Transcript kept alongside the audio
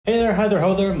Hey there, hi there,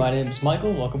 ho there, my name is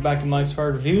Michael, welcome back to Mike's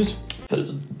Fire Reviews.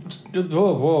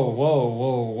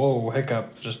 Whoa,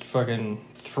 hiccup, just fucking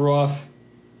threw off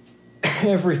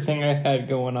everything I had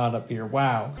going on up here,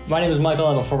 wow. My name is Michael,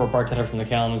 I'm a former bartender from the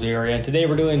Kalamazoo area, and today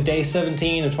we're doing day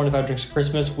 17 of 25 Drinks of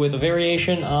Christmas with a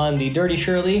variation on the Dirty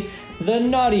Shirley, the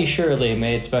Naughty Shirley,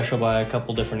 made special by a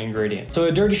couple different ingredients. So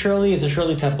a Dirty Shirley is a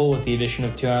Shirley Temple with the addition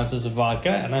of 2 ounces of vodka,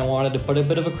 and I wanted to put a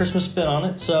bit of a Christmas spin on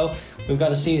it, so we've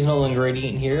got a seasonal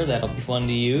ingredient here that'll be fun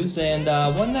to use, and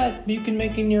one that you can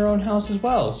make in your own house as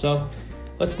well. So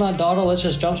let's not dawdle, let's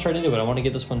just jump straight into it. I want to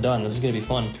get this one done. This is going to be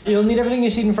fun. You'll need everything you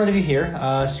see in front of you here,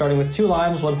 starting with 2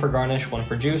 limes, 1 for garnish, 1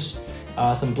 for juice,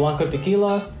 some Blanco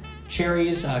Tequila,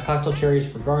 cherries, cocktail cherries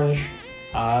for garnish,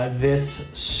 this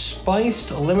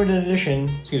spiced limited edition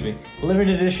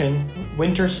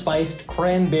winter spiced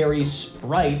Cranberry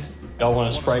Sprite. Y'all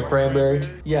want a Sprite cranberry?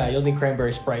 Yeah, you'll need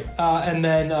Cranberry Sprite. And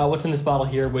then what's in this bottle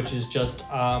here, which is just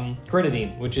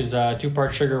Grenadine, which is 2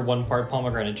 parts sugar, 1 part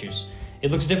pomegranate juice. It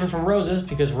looks different from Roses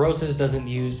because Roses doesn't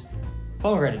use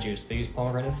pomegranate juice. They use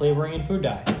pomegranate flavoring and food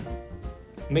dye.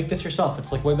 Make this yourself.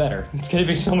 It's like way better. It's gonna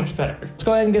be so much better. Let's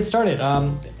go ahead and get started.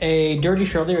 A Dirty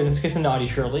Shirley, or in this case a Naughty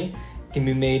Shirley, can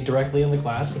be made directly in the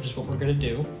glass, which is what we're gonna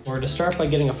do. We're gonna start by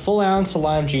getting a full ounce of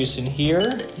lime juice in here.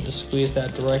 Just squeeze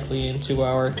that directly into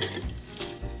our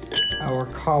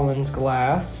Collins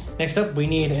glass. Next up, we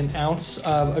need an ounce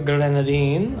of a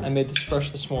Grenadine. I made this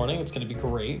fresh this morning. It's gonna be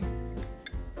great.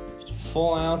 Just a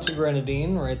full ounce of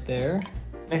Grenadine right there.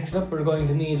 Next up, we're going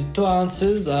to need 2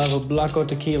 ounces of Blanco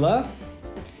Tequila.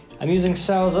 I'm using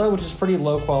Salsa, which is pretty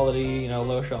low quality,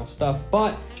 low shelf stuff,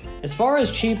 but as far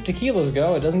as cheap tequilas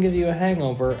go, it doesn't give you a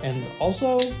hangover, and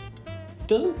also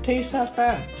doesn't taste that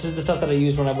bad. This is the stuff that I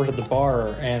used when I worked at the bar,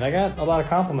 and I got a lot of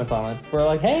compliments on it. We're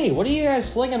like, hey, what are you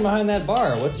guys slinging behind that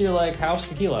bar? What's your house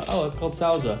tequila? Oh, it's called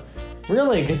Salsa.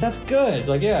 Really? Because that's good.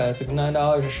 Like, yeah, it's like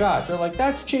 $9 a shot. They're like,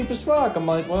 that's cheap as fuck. I'm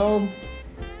like, well,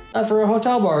 not for a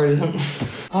hotel bar, it isn't.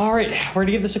 All right, we're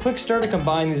gonna give this a quick stir to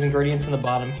combine these ingredients in the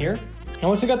bottom here. And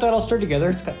once we got that all stirred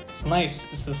together, it's got this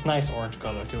nice orange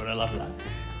color to it. I love that.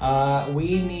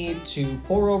 We need to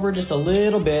pour over just a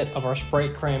little bit of our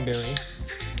Sprite cranberry.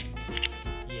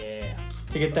 Yeah.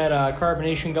 To get that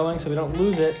carbonation going so we don't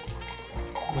lose it.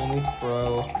 And then we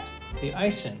throw the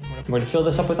ice in. We're gonna fill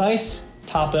this up with ice,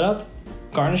 top it up,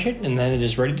 garnish it, and then it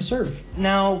is ready to serve.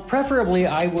 Now, preferably,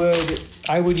 I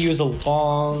would use a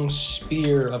long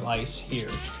spear of ice here.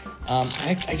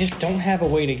 I just don't have a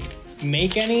way to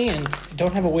make any and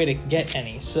don't have a way to get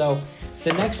any. So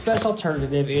the next best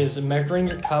alternative is measuring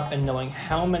your cup and knowing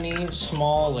how many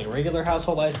small, regular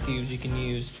household ice cubes you can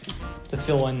use to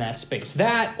fill in that space.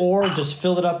 That, or just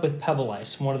fill it up with pebble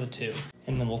ice, one of the two.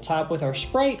 And then we'll top with our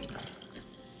Sprite,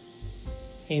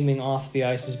 aiming off the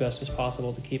ice as best as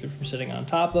possible to keep it from sitting on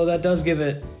top, though that does give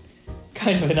it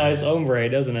kind of a nice ombre,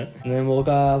 doesn't it? And then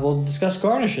we'll discuss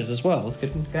garnishes as well. Let's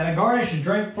gotta garnish a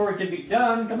drink before it can be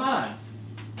done, come on.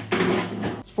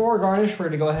 For garnish, we're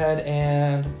gonna go ahead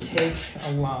and take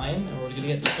a lime, and we're gonna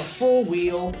get just a full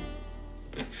wheel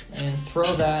and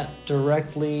throw that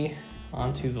directly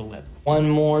onto the lip. One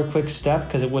more quick step,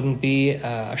 because it wouldn't be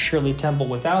a Shirley Temple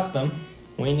without them.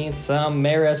 We need some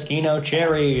maraschino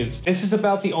cherries. This is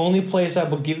about the only place I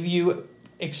will give you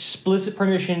explicit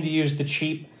permission to use the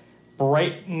cheap,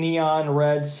 bright neon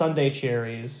red sundae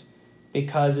cherries,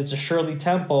 because it's a Shirley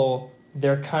Temple.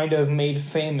 They're kind of made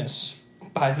famous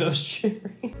by those cherries.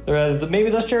 Maybe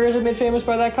those cherries are made famous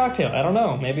by that cocktail. I don't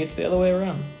know. Maybe it's the other way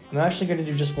around. I'm actually going to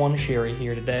do just 1 cherry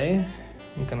here today.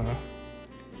 I'm going to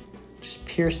just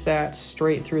pierce that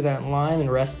straight through that line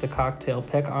and rest the cocktail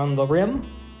pick on the rim.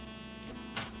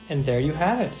 And there you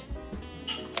have it.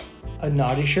 A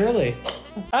Naughty Shirley.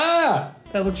 Ah!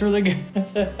 That looks really good.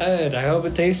 I hope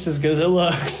it tastes as good as it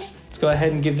looks. Let's go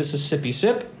ahead and give this a sippy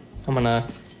sip. I'm going to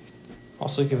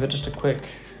also give it just a quick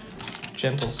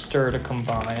gentle stir to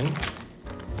combine.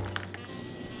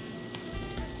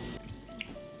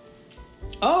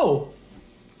 Oh,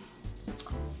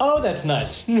 that's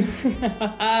nice.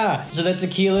 So that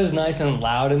tequila is nice and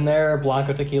loud in there.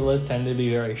 Blanco tequilas tend to be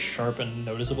very sharp and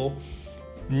noticeable.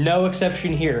 No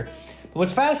exception here. But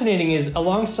what's fascinating is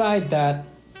alongside that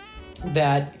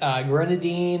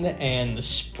Grenadine and the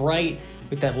Sprite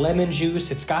with that lemon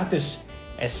juice, it's got this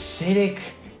acidic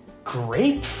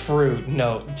grapefruit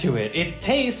note to it. It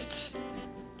tastes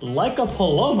like a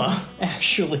Paloma,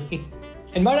 actually.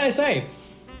 And might I say,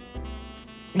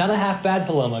 not a half bad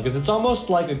Paloma, because it's almost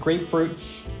like a grapefruit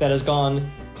that has gone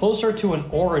closer to an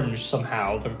orange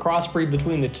somehow, the crossbreed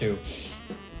between the two.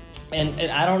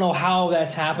 And I don't know how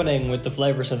that's happening with the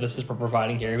flavor synthesis we're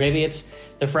providing here. Maybe it's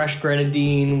the fresh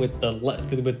grenadine with the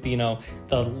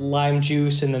lime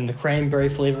juice and then the cranberry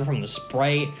flavor from the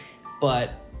Sprite.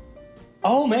 But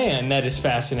oh man, that is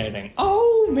fascinating.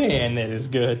 Oh man, that is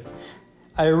good.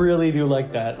 I really do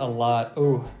like that a lot.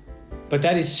 Ooh. But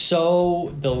that is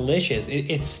so delicious.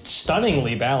 It's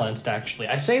stunningly balanced, actually.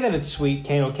 I say that it's sweet,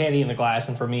 candy in the glass,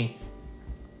 and for me,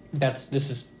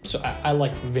 I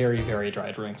like very, very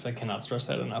dry drinks. I cannot stress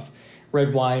that enough.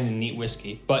 Red wine and neat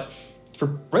whiskey. But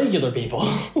for regular people,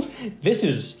 this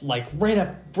is like right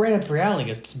up your alley.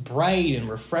 It's bright and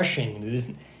refreshing.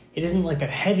 And it isn't like that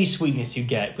heavy sweetness you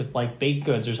get with like baked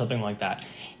goods or something like that.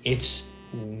 It's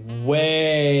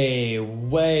way,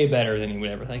 way better than you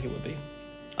would ever think it would be.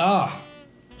 Ah,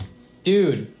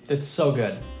 dude, that's so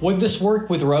good. Would this work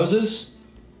with roses?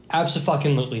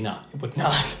 Abso-fucking-lutely not. It would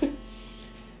not.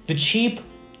 The cheap,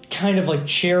 kind of like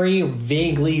cherry,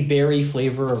 vaguely berry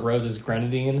flavor of Rose's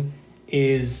Grenadine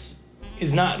is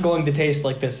not going to taste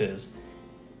like this is.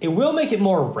 It will make it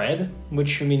more red,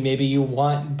 which, I mean, maybe you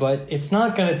want, but it's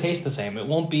not going to taste the same. It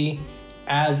won't be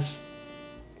as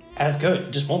good.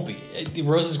 It just won't be.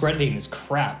 Rose's Grenadine is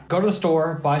crap. Go to the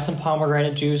store, buy some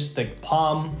pomegranate juice, the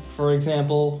Palm, for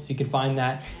example, if you can find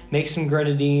that. Make some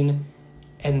Grenadine,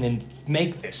 and then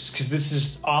make this, because this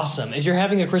is awesome. If you're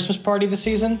having a Christmas party this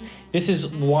season, this is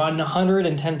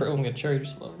 110%. Oh, I'm going to cherry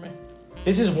juice all over me.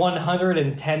 This is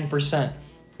 110%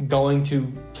 going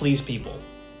to please people.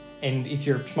 And if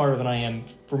you're smarter than I am,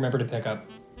 remember to pick up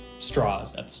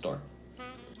straws at the store.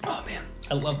 Oh man,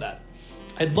 I love that.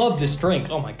 I love this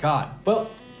drink. Oh my god. Well,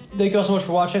 thank you all so much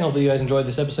for watching. Hopefully you guys enjoyed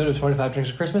this episode of 25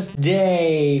 Drinks for Christmas.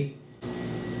 Day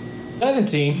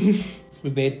 17. we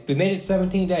made it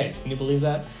 17 days. Can you believe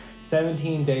that?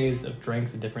 17 days of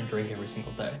drinks, a different drink every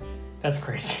single day. That's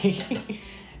crazy.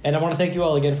 And I want to thank you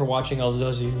all again for watching, all of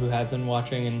those of you who have been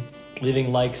watching and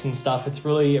leaving likes and stuff. It's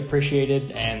really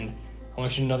appreciated, and I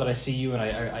want you to know that I see you and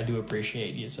I do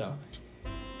appreciate you. So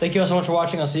thank you all so much for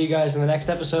watching. I'll see you guys in the next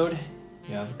episode.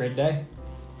 You have a great day.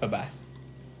 Bye-bye.